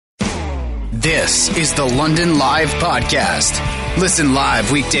This is the London Live Podcast. Listen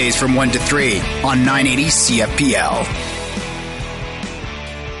live weekdays from 1 to 3 on 980 CFPL.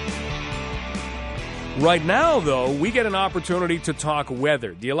 Right now, though, we get an opportunity to talk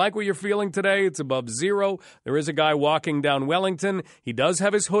weather. Do you like what you're feeling today? It's above zero. There is a guy walking down Wellington. He does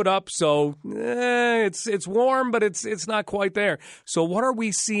have his hood up, so it's warm, but it's not quite there. So what are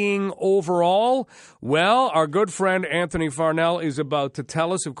we seeing overall? Well, our good friend Anthony Farnell is about to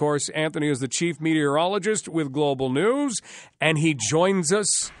tell us. Of course, Anthony is the chief meteorologist with Global News, and he joins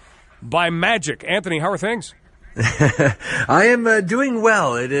us by magic. Anthony, how are things? I am doing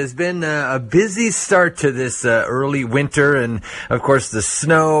well. It has been a busy start to this early winter, and of course the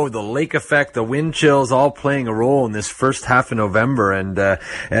snow, the lake effect, the wind chills all playing a role in this first half of November, and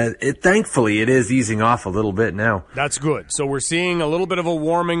thankfully it is easing off a little bit now. That's good. So we're seeing a little bit of a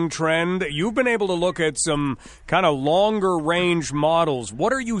warming trend. You've been able to look at some kind of longer range models.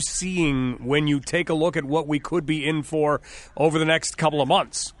 What are you seeing when you take a look at what we could be in for over the next couple of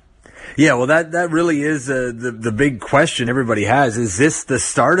months? Yeah, well, that really is the big question everybody has. Is this the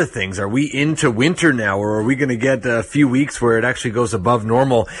start of things? Are we into winter now, or are we going to get a few weeks where it actually goes above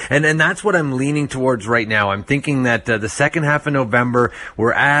normal? And that's what I'm leaning towards right now. I'm thinking that the second half of November,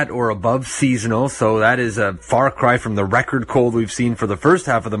 we're at or above seasonal, so that is a far cry from the record cold we've seen for the first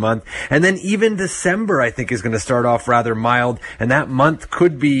half of the month. And then even December, I think, is going to start off rather mild, and that month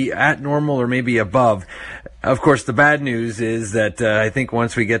could be at normal or maybe above. Of course, the bad news is that I think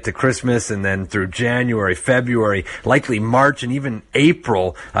once we get to Christmas and then through January, February, likely March and even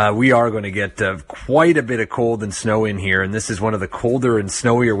April, we are going to get quite a bit of cold and snow in here. And this is one of the colder and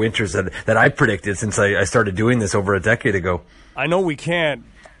snowier winters that I predicted since I started doing this over a decade ago. I know we can't,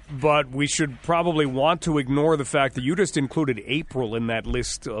 but we should probably want to ignore the fact that you just included April in that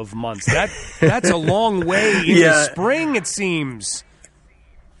list of months. That's a long way into spring, it seems.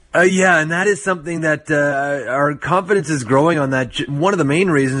 Yeah, and that is something that our confidence is growing on that. One of the main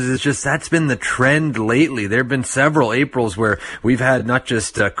reasons is just that's been the trend lately. There have been several Aprils where we've had not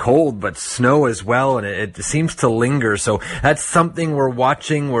just cold, but snow as well, and it seems to linger. So that's something we're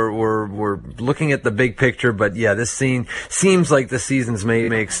watching. We're looking at the big picture, but yeah, this seems like the seasons may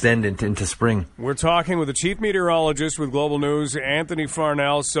extend into spring. We're talking with the chief meteorologist with Global News, Anthony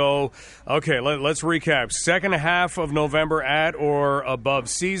Farnell. So, okay, let's recap. Second half of November at or above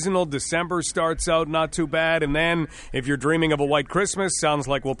season. December starts out not too bad, and then if you're dreaming of a white Christmas, sounds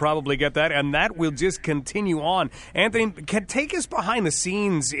like we'll probably get that, and that will just continue on. Anthony, take us behind the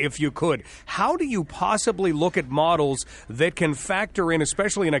scenes if you could. How do you possibly look at models that can factor in,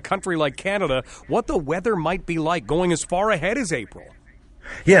 especially in a country like Canada, what the weather might be like going as far ahead as April?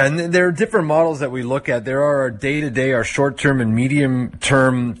 Yeah, and there are different models that we look at. There are our day-to-day, our short-term and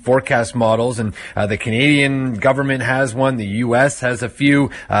medium-term forecast models, and the Canadian government has one. The U.S. has a few.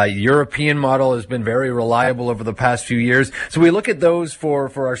 European model has been very reliable over the past few years. So we look at those for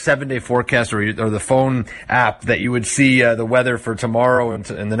our 7-day forecast or the phone app that you would see the weather for tomorrow and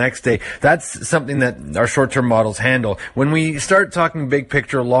the next day. That's something that our short-term models handle. When we start talking big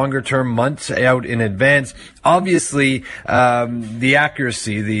picture, longer-term, months out in advance, obviously the accuracy,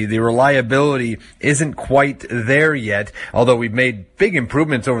 the reliability isn't quite there yet, although we've made big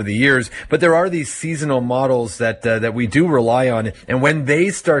improvements over the years. But there are these seasonal models that we do rely on, and when they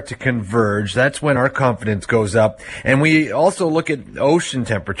start to converge, that's when our confidence goes up. And we also look at ocean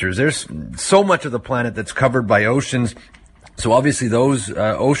temperatures. There's so much of the planet that's covered by oceans. So obviously those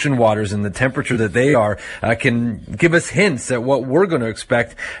ocean waters and the temperature that they are can give us hints at what we're going to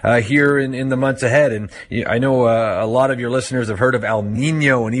expect here in the months ahead. And I know a lot of your listeners have heard of El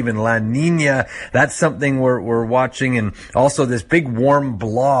Nino and even La Nina. That's something we're watching. And also this big warm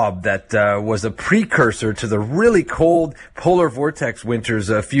blob that was a precursor to the really cold polar vortex winters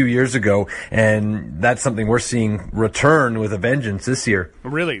a few years ago. And that's something we're seeing return with a vengeance this year.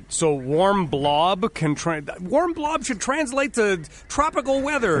 Really? So warm blob should translate to tropical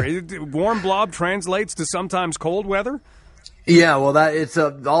weather. Warm blob translates to sometimes cold weather? Yeah, well, it's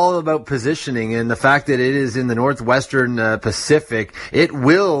all about positioning, and the fact that it is in the northwestern Pacific, it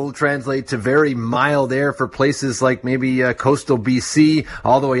will translate to very mild air for places like maybe coastal BC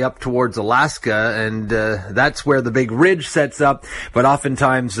all the way up towards Alaska, and that's where the big ridge sets up. But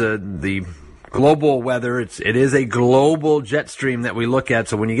oftentimes the global weather. It is a global jet stream that we look at.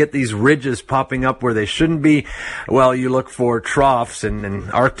 So when you get these ridges popping up where they shouldn't be, well, you look for troughs and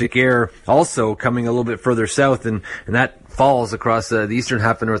Arctic air also coming a little bit further south, and that falls across the eastern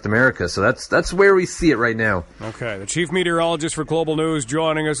half of North America. So that's where we see it right now. Okay, the chief meteorologist for Global News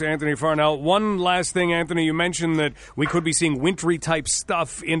joining us, Anthony Farnell. One last thing, Anthony, you mentioned that we could be seeing wintry type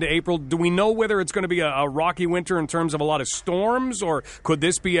stuff into April. Do we know whether it's going to be a rocky winter in terms of a lot of storms, or could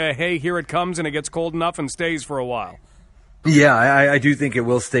this be a, hey, here it comes and it gets cold enough and stays for a while? Yeah, I do think it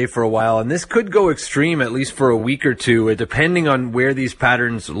will stay for a while, and this could go extreme at least for a week or two, depending on where these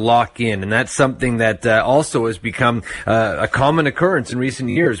patterns lock in. And that's something that also has become a common occurrence in recent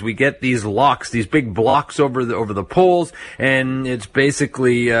years. We get these locks, these big blocks over the poles, and it's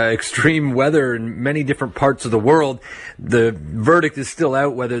basically extreme weather in many different parts of the world. The verdict is still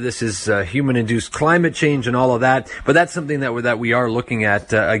out whether this is human-induced climate change and all of that, but that's something that we are looking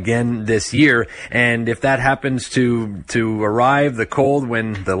at again this year. And if that happens to arrive, the cold,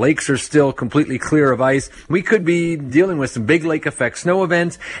 when the lakes are still completely clear of ice, we could be dealing with some big lake effect snow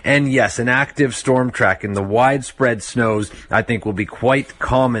events, and yes, an active storm track. And the widespread snows, I think, will be quite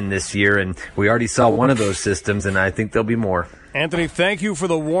common this year, and we already saw one of those systems, and I think there'll be more. Anthony, thank you for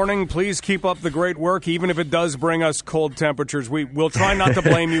the warning. Please keep up the great work, even if it does bring us cold temperatures. We'll try not to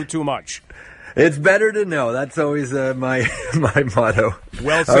blame you too much. It's better to know. That's always my motto.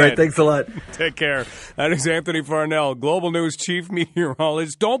 Well said. All right, thanks a lot. Take care. That is Anthony Farnell, Global News chief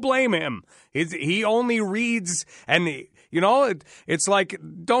meteorologist. Don't blame him. He only reads, and it's like,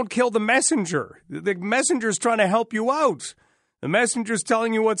 don't kill the messenger. The messenger's trying to help you out. The messenger's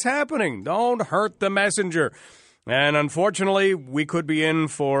telling you what's happening. Don't hurt the messenger. And unfortunately, we could be in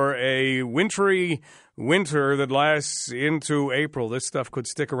for a wintry winter that lasts into April. This stuff could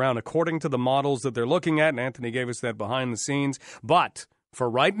stick around according to the models that they're looking at, and Anthony gave us that behind the scenes. But for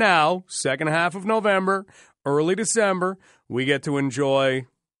right now, second half of November, early December, we get to enjoy a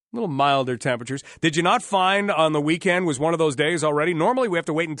little milder temperatures. Did you not find on the weekend was one of those days already? Normally we have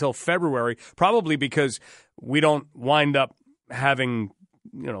to wait until February, probably because we don't wind up having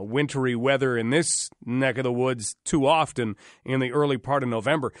wintry weather in this neck of the woods too often in the early part of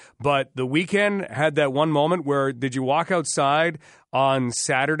November. But the weekend had that one moment where, did you walk outside on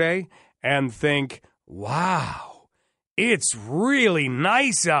Saturday and think, wow, it's really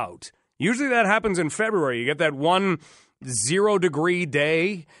nice out? Usually that happens in February. You get that 1 0-degree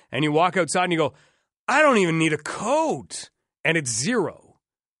day and you walk outside and you go, I don't even need a coat. And it's 0.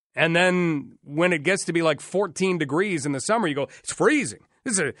 And then when it gets to be like 14 degrees in the summer, you go, it's freezing.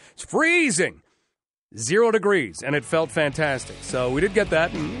 It's freezing. 0 degrees, and it felt fantastic. So we did get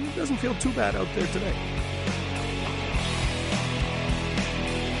that, and it doesn't feel too bad out there today.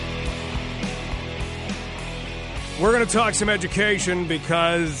 We're going to talk some education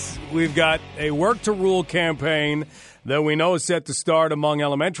because we've got a Work to Rule campaign that we know is set to start among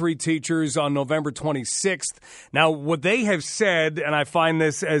elementary teachers on November 26th. Now, what they have said, and I find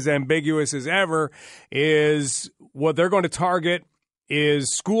this as ambiguous as ever, is what they're going to target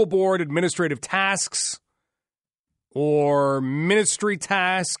is school board administrative tasks or ministry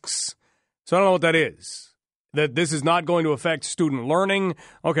tasks. So I don't know what that is. That this is not going to affect student learning.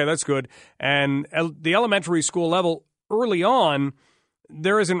 Okay, that's good. And at the elementary school level, early on,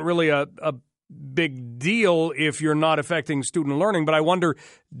 there isn't really a big deal if you're not affecting student learning. But I wonder,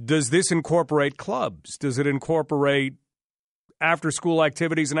 does this incorporate clubs? Does it incorporate after-school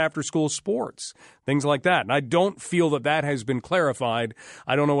activities and after-school sports, things like that? And I don't feel that has been clarified.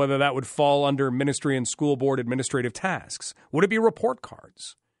 I don't know whether that would fall under ministry and school board administrative tasks. Would it be report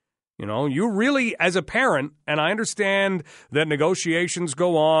cards? You really, as a parent, and I understand that negotiations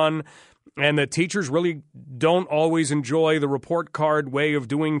go on and that teachers really don't always enjoy the report card way of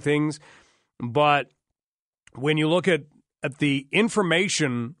doing things, but when you look at the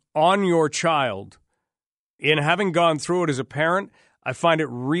information on your child, in having gone through it as a parent, I find it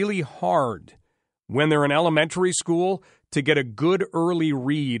really hard when they're in elementary school to get a good early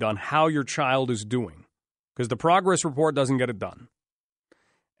read on how your child is doing, because the progress report doesn't get it done.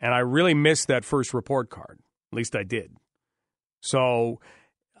 And I really missed that first report card. At least I did. So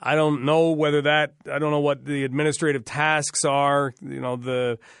I don't know I don't know what the administrative tasks are.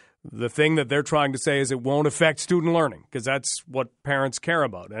 The thing that they're trying to say is it won't affect student learning, because that's what parents care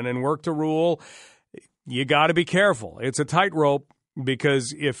about. And in Work to Rule, you got to be careful. It's a tightrope,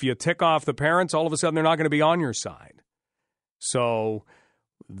 because if you tick off the parents, all of a sudden they're not going to be on your side. So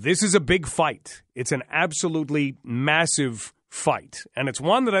this is a big fight. It's an absolutely massive fight. And it's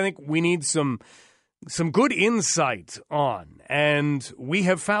one that I think we need some good insight on. And we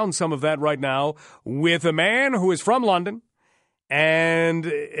have found some of that right now with a man who is from London and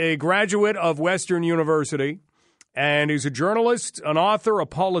a graduate of Western University. And he's a journalist, an author, a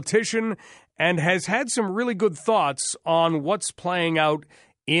politician, and has had some really good thoughts on what's playing out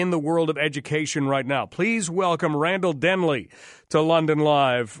in the world of education right now. Please welcome Randall Denley to London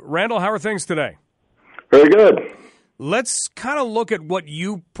Live. Randall, how are things today? Very good. Let's kind of look at what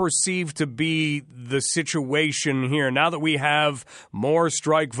you perceive to be the situation here now that we have more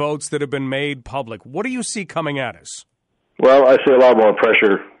strike votes that have been made public. What do you see coming at us? Well, I see a lot more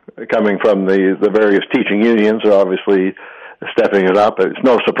pressure coming from the various teaching unions are obviously stepping it up. It's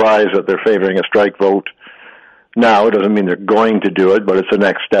no surprise that they're favoring a strike vote now. It doesn't mean they're going to do it, but it's the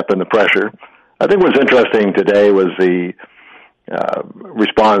next step in the pressure. I think what's interesting today was the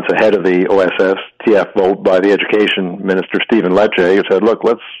response ahead of the OSS-TF vote by the Education Minister, Stephen Lecce, who said, look,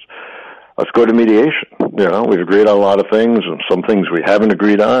 let's go to mediation. You know, we've agreed on a lot of things, and some things we haven't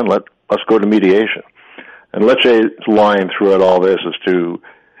agreed on. Let's go to mediation. And Lecce's line throughout all this is to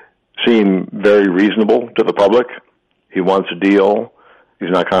seem very reasonable to the public. He wants a deal. He's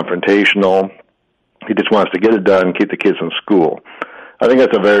not confrontational. He just wants to get it done, keep the kids in school. I think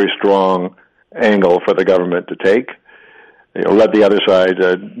that's a very strong angle for the government to take. You know, let the other side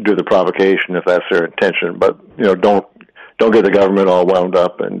do the provocation if that's their intention, but you know, don't get the government all wound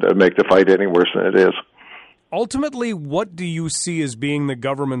up and make the fight any worse than it is. Ultimately, what do you see as being the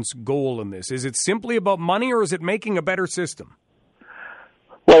government's goal in this? Is it simply about money, or is it making a better system?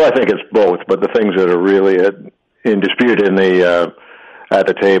 Well, I think it's both, but the things that are really in dispute at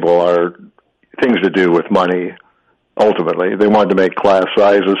the table are things to do with money. Ultimately, they wanted to make class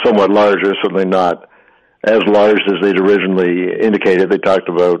sizes somewhat larger, certainly not as large as they'd originally indicated. They talked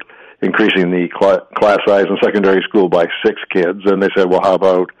about increasing the class size in secondary school by 6 kids, and they said, well, how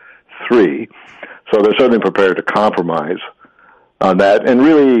about 3? So they're certainly prepared to compromise on that. And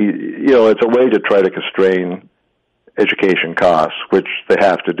really, you know, it's a way to try to constrain education costs, which they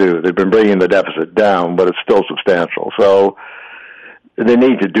have to do. They've been bringing the deficit down, but it's still substantial. So they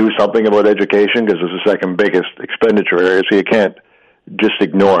need to do something about education because it's the second biggest expenditure area, so you can't just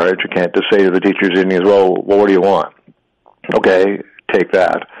ignore it. You can't just say to the teachers' unions, well, what do you want? Okay, take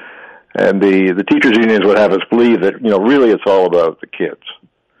that. And the teachers' unions would have us believe that, you know, really it's all about the kids.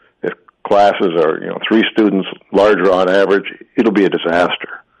 If classes are, you know, 3 students larger on average, it'll be a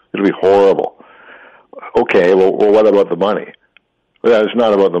disaster. It'll be horrible. Okay, well, what about the money? Well, it's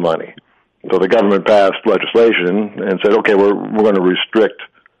not about the money. So the government passed legislation and said, okay, we're going to restrict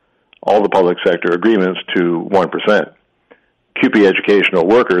all the public sector agreements to 1%. CUPE educational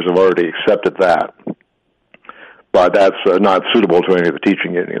workers have already accepted that. But that's not suitable to any of the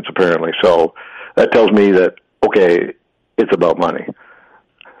teaching unions, apparently. So that tells me that, okay, it's about money.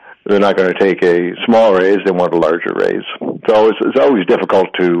 They're not going to take a small raise, they want a larger raise. So it's always difficult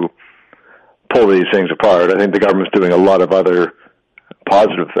to pull these things apart. I think the government's doing a lot of other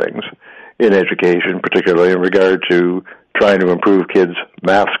positive things in education, particularly in regard to trying to improve kids'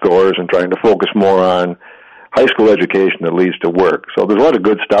 math scores and trying to focus more on high school education that leads to work. So there's a lot of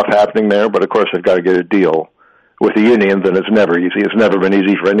good stuff happening there, but of course they've got to get a deal with the unions, and it's never easy. It's never been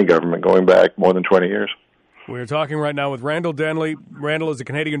easy for any government going back more than 20 years. We're talking right now with Randall Denley. Randall is a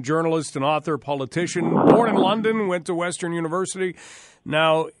Canadian journalist, an author, politician, born in London, went to Western University.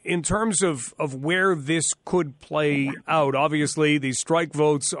 Now, in terms of where this could play out, obviously these strike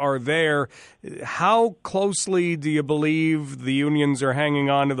votes are there. How closely do you believe the unions are hanging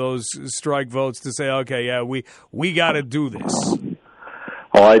on to those strike votes to say, okay, yeah, we got to do this?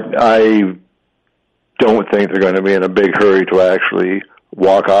 Oh, I don't think they're going to be in a big hurry to actually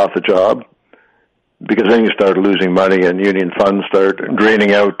walk off the job, because then you start losing money and union funds start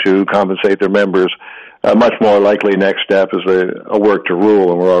draining out to compensate their members. A much more likely next step is a work to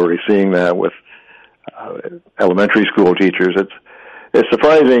rule, and we're already seeing that with elementary school teachers. It's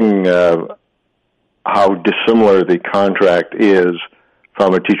surprising how dissimilar the contract is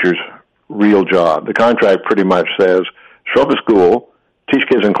from a teacher's real job. The contract pretty much says, show up at school, teach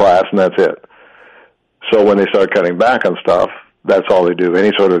kids in class, and that's it. So when they start cutting back on stuff, that's all they do.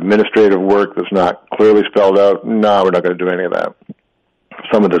 Any sort of administrative work that's not clearly spelled out, no, we're not going to do any of that.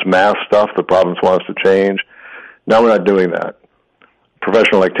 Some of this math stuff the province wants to change, no, we're not doing that.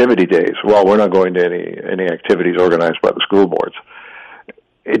 Professional activity days, well, we're not going to any activities organized by the school boards.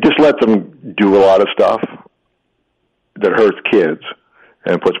 It just lets them do a lot of stuff that hurts kids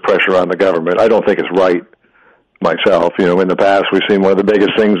and puts pressure on the government. I don't think it's right myself. You know, in the past, we've seen one of the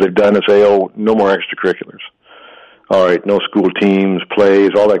biggest things they've done is say, oh, no more extracurriculars. All right, no school teams,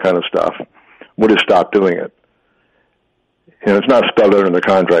 plays, all that kind of stuff. We'll just stop doing it. You know, it's not spelled out in the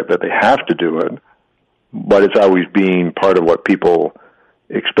contract that they have to do it, but it's always been part of what people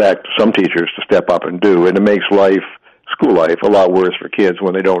expect some teachers to step up and do, and it makes life school life a lot worse for kids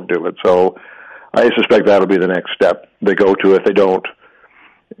when they don't do it. So I suspect that'll be the next step they go to if they don't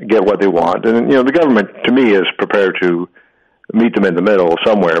get what they want. And, you know, the government, to me, is prepared to meet them in the middle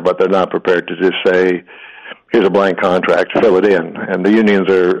somewhere, but they're not prepared to just say, here's a blank contract, fill it in. And the unions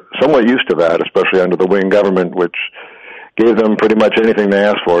are somewhat used to that, especially under the Wing government, which gave them pretty much anything they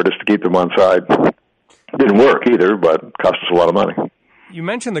asked for just to keep them on side. It didn't work either, but it cost us a lot of money. You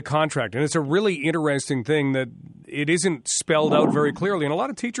mentioned the contract, and it's a really interesting thing that it isn't spelled out very clearly. And a lot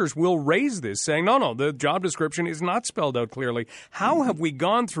of teachers will raise this, saying, no, the job description is not spelled out clearly. How have we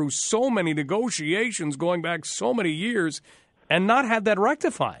gone through so many negotiations going back so many years and not had that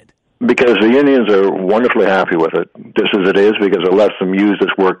rectified? Because the unions are wonderfully happy with it, just as it is, because it lets them use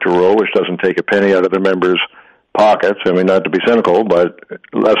this work to row, which doesn't take a penny out of their members' pockets. I mean, not to be cynical, but it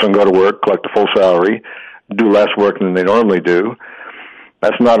lets them go to work, collect a full salary, do less work than they normally do.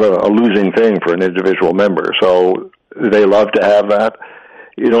 That's not a losing thing for an individual member. So they love to have that.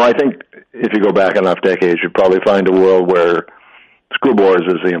 You know, I think if you go back enough decades, you'd probably find a world where school boards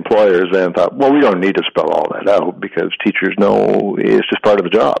as the employers then thought, well, we don't need to spell all that out because teachers know it's just part of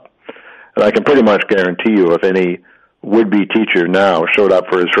the job. And I can pretty much guarantee you if any would-be teacher now showed up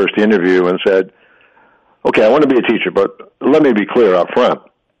for his first interview and said, okay, I want to be a teacher, but let me be clear up front.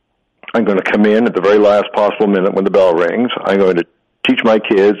 I'm going to come in at the very last possible minute when the bell rings. I'm going to teach my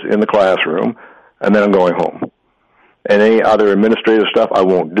kids in the classroom, and then I'm going home. And any other administrative stuff, I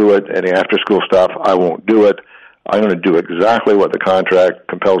won't do it. Any after-school stuff, I won't do it. I'm going to do exactly what the contract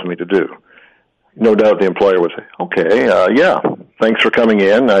compels me to do. No doubt the employer would say, okay, yeah, thanks for coming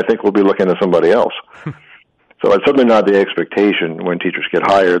in. I think we'll be looking at somebody else. So it's certainly not the expectation when teachers get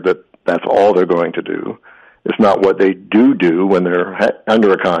hired that that's all they're going to do. It's not what they do when they're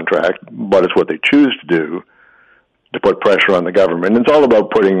under a contract, but it's what they choose to do to put pressure on the government. And it's all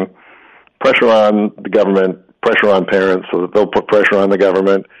about putting pressure on the government, pressure on parents, so that they'll put pressure on the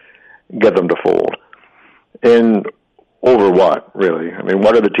government, get them to fold. And over what, really? I mean,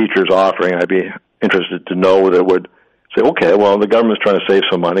 what are the teachers offering? I'd be interested to know that would say, okay, well, the government's trying to save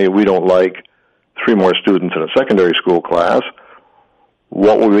some money. We don't like 3 more students in a secondary school class.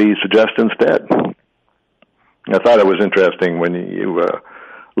 What would we suggest instead? I thought it was interesting when you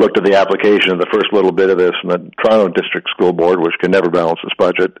looked at the application of the first little bit of this in the Toronto District School Board, which can never balance its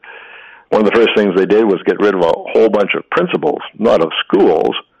budget. One of the first things they did was get rid of a whole bunch of principals, not of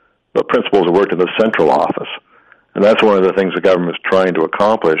schools, but principals who worked in the central office. And that's one of the things the government is trying to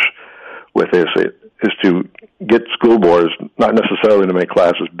accomplish with this, is to get school boards not necessarily to make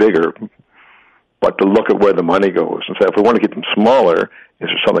classes bigger, but to look at where the money goes and say, if we want to keep them smaller, is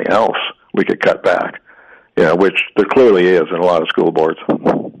there something else we could cut back? Yeah, which there clearly is in a lot of school boards.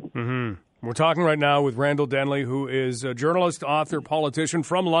 Mm-hmm. We're talking right now with Randall Denley, who is a journalist, author, politician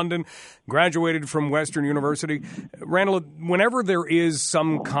from London, graduated from Western University. Randall, whenever there is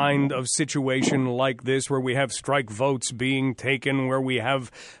some kind of situation like this where we have strike votes being taken, where we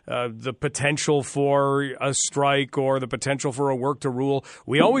have the potential for a strike or the potential for a work to rule,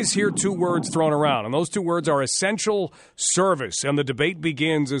 we always hear 2 words thrown around, and those 2 words are essential service, and the debate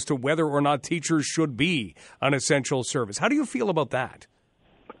begins as to whether or not teachers should be an essential service. How do you feel about that?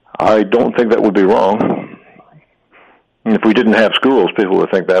 I don't think that would be wrong. If we didn't have schools, people would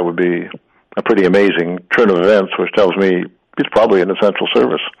think that would be a pretty amazing turn of events, which tells me it's probably an essential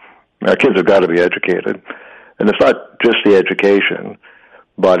service. Our kids have got to be educated. And it's not just the education,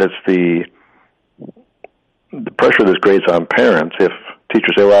 but it's the pressure this creates on parents. If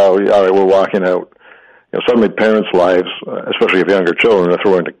teachers say, well, all right, we're walking out, suddenly parents' lives, especially if younger children, are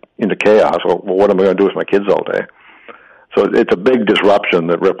thrown into chaos. Well, what am I going to do with my kids all day? So it's a big disruption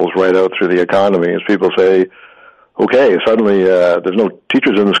that ripples right out through the economy as people say, okay, suddenly there's no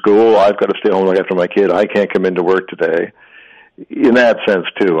teachers in the school. I've got to stay home and look after my kid. I can't come into work today. In that sense,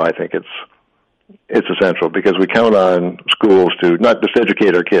 too, I think it's essential because we count on schools to not just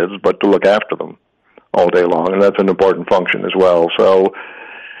educate our kids, but to look after them all day long, and that's an important function as well. So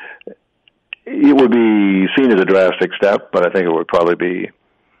it would be seen as a drastic step, but I think it would probably be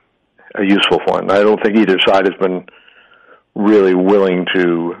a useful one. I don't think either side has been really willing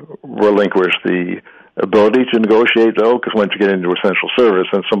to relinquish the ability to negotiate, though, because once you get into essential service,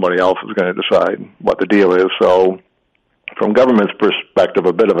 then somebody else is going to decide what the deal is. So from government's perspective,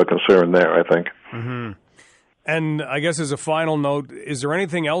 a bit of a concern there, I think. Mm-hmm. And I guess as a final note, is there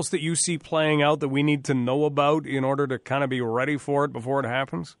anything else that you see playing out that we need to know about in order to kind of be ready for it before it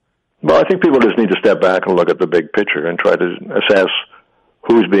happens? Well, I think people just need to step back and look at the big picture and try to assess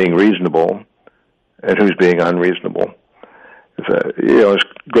who's being reasonable and who's being unreasonable. It's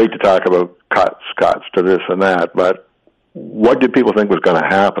great to talk about cuts to this and that, but what did people think was going to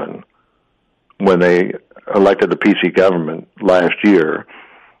happen when they elected the PC government last year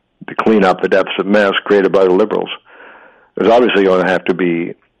to clean up the deficit mess created by the Liberals. There's obviously going to have to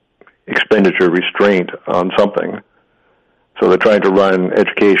be expenditure restraint on something. So they're trying to run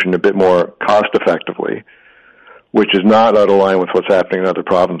education a bit more cost-effectively, which is not out of line with what's happening in other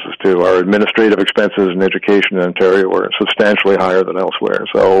provinces, too. Our administrative expenses in education in Ontario are substantially higher than elsewhere.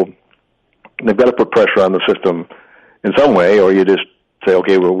 So they've got to put pressure on the system in some way, or you just say,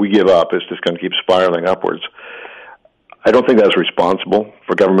 okay, well, we give up. It's just going to keep spiraling upwards. I don't think that's responsible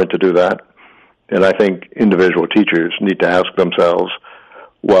for government to do that. And I think individual teachers need to ask themselves,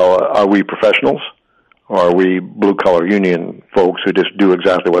 well, are we professionals? Or are we blue-collar union folks who just do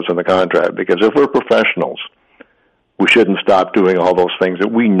exactly what's in the contract? Because if we're professionals, we shouldn't stop doing all those things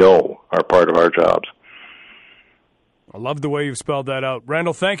that we know are part of our jobs. I love the way you've spelled that out.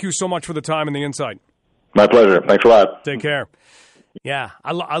 Randall, thank you so much for the time and the insight. My pleasure. Thanks a lot. Take care. Yeah,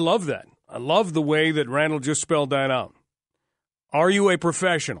 I love that. I love the way that Randall just spelled that out. Are you a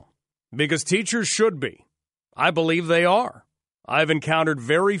professional? Because teachers should be. I believe they are. I've encountered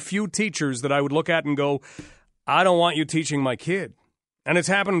very few teachers that I would look at and go, I don't want you teaching my kid. And it's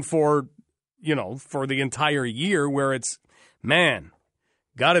happened for the entire year where it's, man,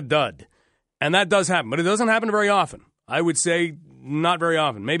 got a dud. And that does happen, but it doesn't happen very often. I would say not very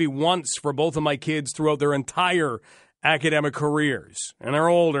often. Maybe once for both of my kids throughout their entire academic careers. And they're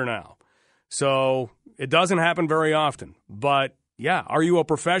older now. So it doesn't happen very often. But yeah, are you a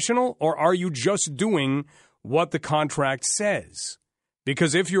professional or are you just doing what the contract says?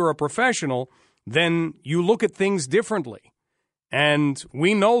 Because if you're a professional, then you look at things differently. And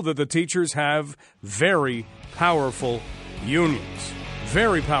we know that the teachers have very powerful unions.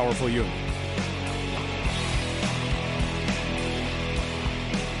 Very powerful unions.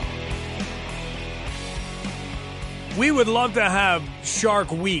 We would love to have Shark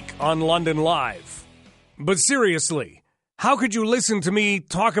Week on London Live. But seriously, how could you listen to me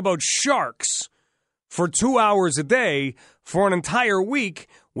talk about sharks for 2 hours a day for an entire week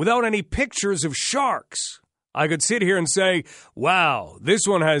without any pictures of sharks? I could sit here and say, wow, this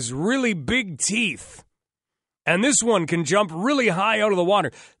one has really big teeth. And this one can jump really high out of the water.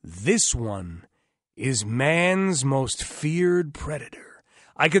 This one is man's most feared predator.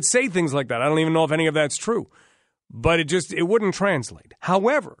 I could say things like that. I don't even know if any of that's true. But it wouldn't translate.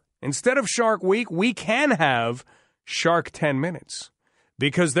 However, instead of Shark Week, we can have Shark 10 Minutes.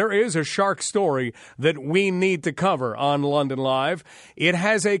 Because there is a shark story that we need to cover on London Live. It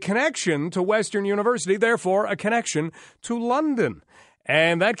has a connection to Western University, therefore a connection to London.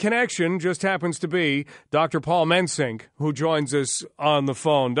 And that connection just happens to be Dr. Paul Mensink, who joins us on the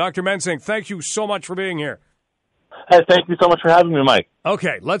phone. Dr. Mensink, thank you so much for being here. Hey, thank you so much for having me, Mike.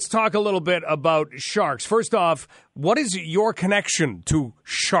 Okay, let's talk a little bit about sharks. First off, what is your connection to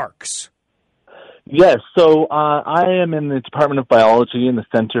sharks? Yes, so I am in the Department of Biology in the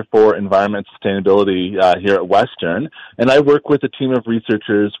Center for Environment Sustainability here at Western, and I work with a team of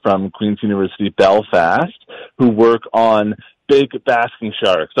researchers from Queen's University Belfast who work on big basking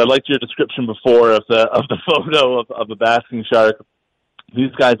sharks. I liked your description before of the photo of a basking shark.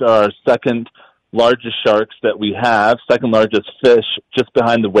 These guys are our second largest sharks that we have, second largest fish, just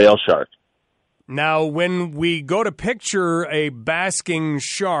behind the whale shark. Now, when we go to picture a basking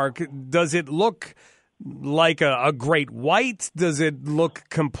shark, does it look like a great white? Does it look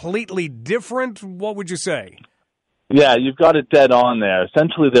completely different? What would you say? Yeah, you've got it dead on there.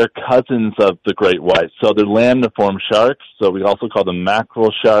 Essentially, they're cousins of the great white. So they're lamniform sharks, so we also call them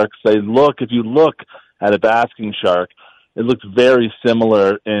mackerel sharks. If you look at a basking shark, it looks very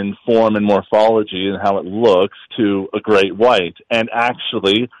similar in form and morphology and how it looks to a great white. And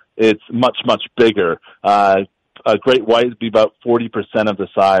actually, it's much, much bigger. A great white would be about 40% of the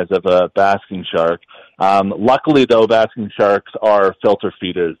size of a basking shark. Luckily, though, basking sharks are filter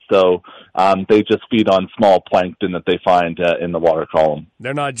feeders, so they just feed on small plankton that they find in the water column.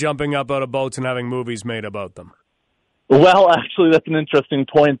 They're not jumping up out of boats and having movies made about them. Well, actually, that's an interesting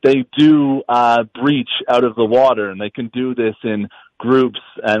point. They do breach out of the water, and they can do this in groups.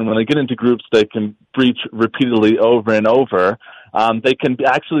 And when they get into groups, they can breach repeatedly over and over. They can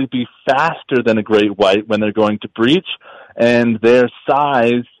actually be faster than a great white when they're going to breach, and their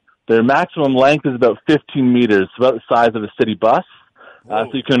maximum length is about 15 meters, about the size of a city bus. So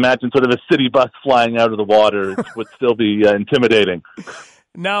you can imagine sort of a city bus flying out of the water would still be intimidating.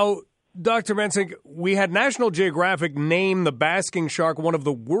 Now, Dr. Mensink, we had National Geographic name the basking shark one of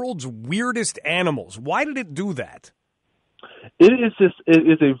the world's weirdest animals. Why did it do that? It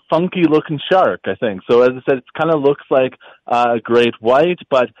is a funky-looking shark, I think. So, as I said, it kind of looks like a great white,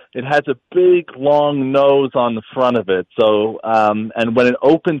 but it has a big, long nose on the front of it. So, and when it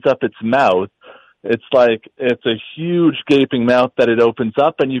opens up its mouth, It's a huge gaping mouth that it opens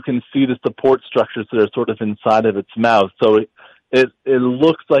up, and you can see the support structures that are sort of inside of its mouth. So it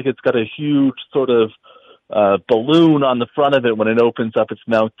looks like it's got a huge sort of balloon on the front of it when it opens up its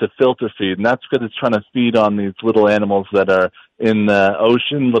mouth to filter feed, and that's because it's trying to feed on these little animals that are in the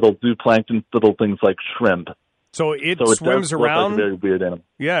ocean, little zooplankton, little things like shrimp. So it does swims look around? like a very weird animal.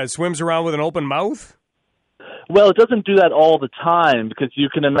 Yeah, it swims around with an open mouth? Well, it doesn't do that all the time, because you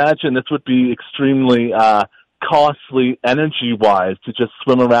can imagine this would be extremely costly energy-wise to just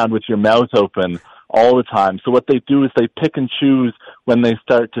swim around with your mouth open all the time. So what they do is they pick and choose when they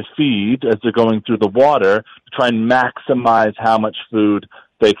start to feed as they're going through the water to try and maximize how much food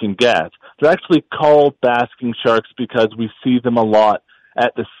they can get. They're actually called basking sharks because we see them a lot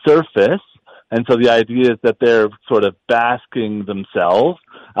at the surface. And so the idea is that they're sort of basking themselves,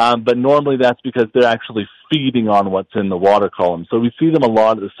 but normally that's because they're actually feeding on what's in the water column. So we see them a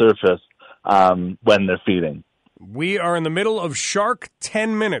lot at the surface when they're feeding. We are in the middle of Shark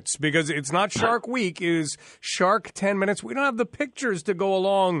 10 Minutes because it's not Shark Week, it is Shark 10 Minutes. We don't have the pictures to go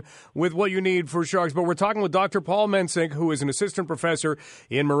along with what you need for sharks, but we're talking with Dr. Paul Mensink, who is an assistant professor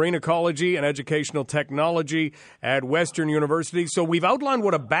in marine ecology and educational technology at Western University. So we've outlined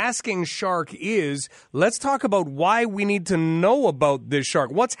what a basking shark is. Let's talk about why we need to know about this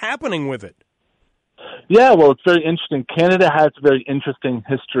shark. What's happening with it? Yeah, well, it's very interesting. Canada has a very interesting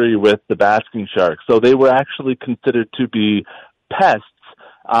history with the basking shark. So they were actually considered to be pests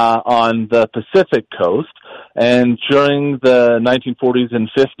on the Pacific coast. And during the 1940s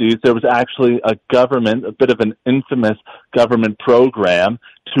and 50s, there was actually a bit of an infamous government program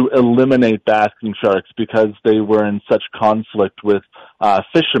to eliminate basking sharks because they were in such conflict with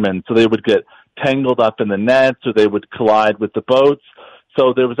fishermen. So they would get tangled up in the nets, or they would collide with the boats.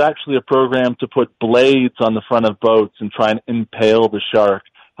 So there was actually a program to put blades on the front of boats and try and impale the shark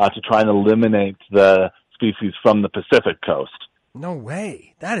to try and eliminate the species from the Pacific coast. No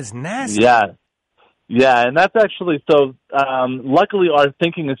way. That is nasty. Yeah, and that's actually so. Luckily, our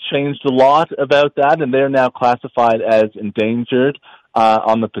thinking has changed a lot about that, and they're now classified as endangered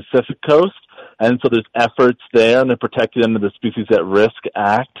on the Pacific coast. And so there's efforts there, and they're protected under the Species at Risk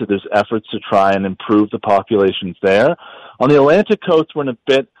Act. There's efforts to try and improve the populations there. On the Atlantic coast, we're in a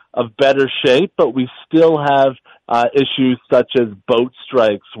bit of better shape, but we still have issues such as boat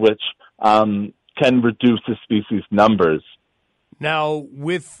strikes, which can reduce the species numbers. Now,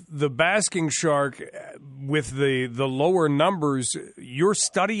 with the basking shark, with the lower numbers, you're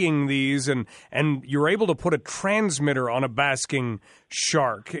studying these and you're able to put a transmitter on a basking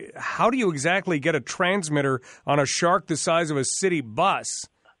shark. How do you exactly get a transmitter on a shark the size of a city bus?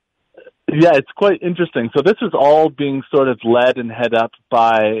 Yeah, it's quite interesting. So this is all being sort of led and head up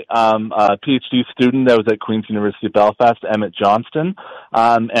by a PhD student that was at Queen's University Belfast, Emmett Johnston,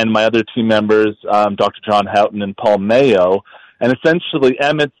 and my other team members, Dr. John Houghton and Paul Mayo. And essentially,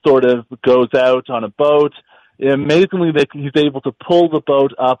 Emmett sort of goes out on a boat. Amazingly, he's able to pull the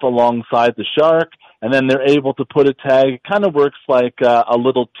boat up alongside the shark, and then they're able to put a tag. It kind of works like a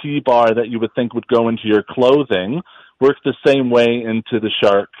little T-bar that you would think would go into your clothing. Works the same way into the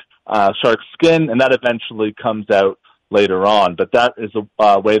shark's skin, and that eventually comes out later on. But that is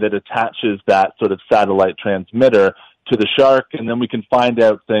a way that attaches that sort of satellite transmitter to the shark, and then we can find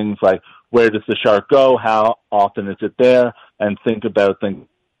out things like where does the shark go, how often is it there, and think about things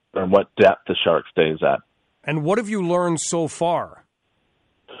and what depth the shark stays at. And what have you learned so far?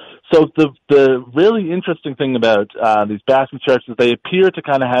 So the really interesting thing about these basking sharks is they appear to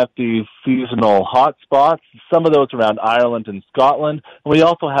kind of have these seasonal hot spots, some of those around Ireland and Scotland, and we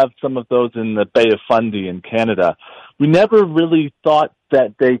also have some of those in the Bay of Fundy in Canada. We never really thought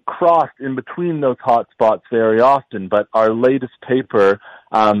that they crossed in between those hot spots very often, but our latest paper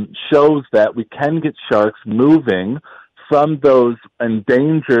shows that we can get sharks moving from those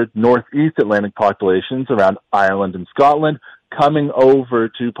endangered northeast Atlantic populations around Ireland and Scotland, coming over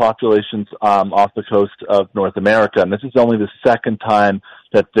to populations off the coast of North America. And this is only the second time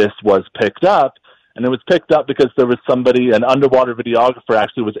that this was picked up. And it was picked up because there was an underwater videographer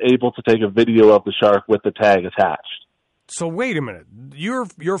actually was able to take a video of the shark with the tag attached. So wait a minute.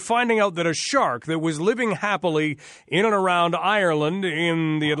 You're finding out that a shark that was living happily in and around Ireland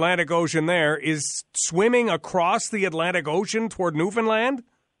in the Atlantic Ocean there is swimming across the Atlantic Ocean toward Newfoundland?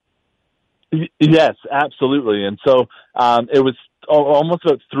 Yes, absolutely. And so it was almost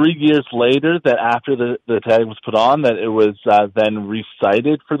about 3 years later that after the tag was put on that it was then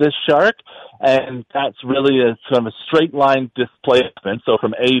recited for this shark. And that's really a sort of a straight line displacement, so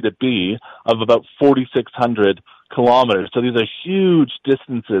from A to B, of about 4,600 kilometers. So these are huge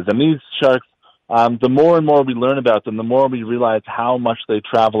distances. And these sharks the more and more we learn about them, the more we realize how much they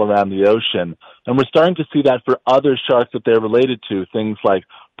travel around the ocean. And we're starting to see that for other sharks that they're related to. Things like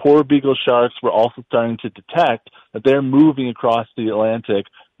poor beagle sharks, we're also starting to detect that they're moving across the Atlantic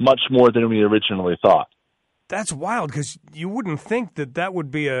much more than we originally thought. That's wild, because you wouldn't think that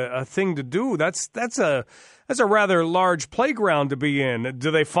would be a thing to do. That's a rather large playground to be in. Do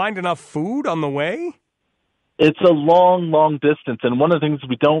they find enough food on the way? It's a long, long distance, and one of the things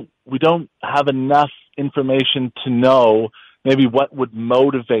we don't have enough information to know maybe what would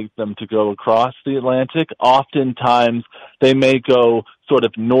motivate them to go across the Atlantic. Oftentimes, they may go sort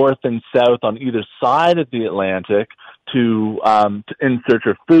of north and south on either side of the Atlantic to in search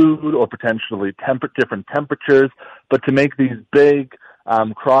of food or potentially different temperatures. But to make these big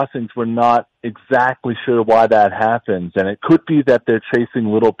crossings, we're not exactly sure why that happens. And it could be that they're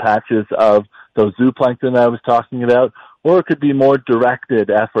chasing little patches of those zooplankton I was talking about, or it could be more directed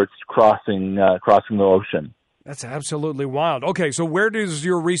efforts crossing the ocean. That's absolutely wild. Okay, so where does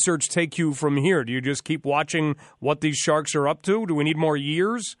your research take you from here? Do you just keep watching what these sharks are up to? Do we need more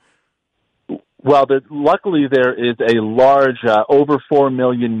years? Well, luckily there is a large, over €4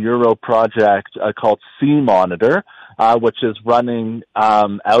 million project called Sea Monitor, which is running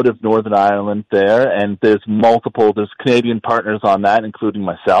out of Northern Ireland there, and there's Canadian partners on that, including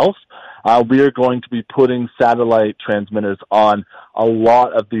myself. We are going to be putting satellite transmitters on a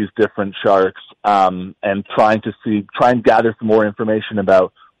lot of these different sharks and try and gather some more information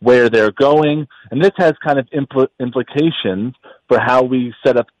about where they're going. And this has kind of implications for how we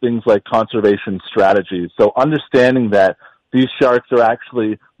set up things like conservation strategies. So understanding that these sharks are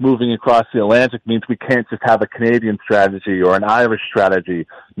actually moving across the Atlantic means we can't just have a Canadian strategy or an Irish strategy. It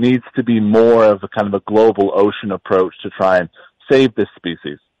needs to be more of a kind of a global ocean approach to try and save this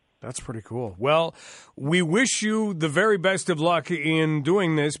species. That's pretty cool. Well, we wish you the very best of luck in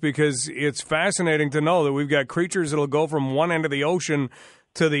doing this, because it's fascinating to know that we've got creatures that will go from one end of the ocean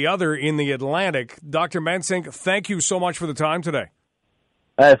to the other in the Atlantic. Dr. Mensink, thank you so much for the time today.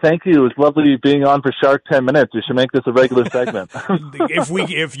 Thank you. It was lovely being on for Shark 10 Minutes. We should make this a regular segment.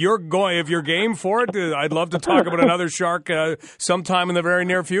 If you're game for it, I'd love to talk about another shark sometime in the very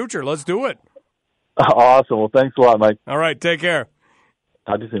near future. Let's do it. Awesome. Well, thanks a lot, Mike. All right. Take care.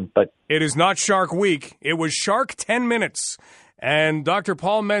 Talk to you soon. Bye. It is not Shark Week. It was Shark 10 Minutes. And Dr.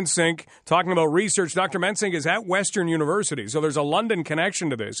 Paul Mensink, talking about research, Dr. Mensink is at Western University, so there's a London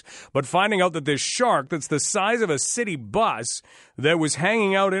connection to this. But finding out that this shark that's the size of a city bus that was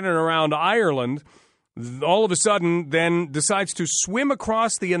hanging out in and around Ireland, all of a sudden then decides to swim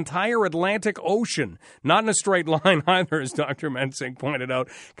across the entire Atlantic Ocean. Not in a straight line either, as Dr. Mensink pointed out.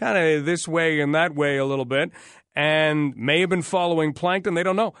 Kind of this way and that way a little bit. And may have been following plankton, they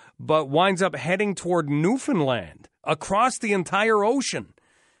don't know, but winds up heading toward Newfoundland across the entire ocean.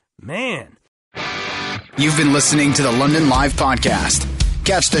 Man. You've been listening to the London Live Podcast.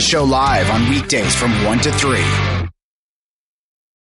 Catch the show live on weekdays from 1 to 3.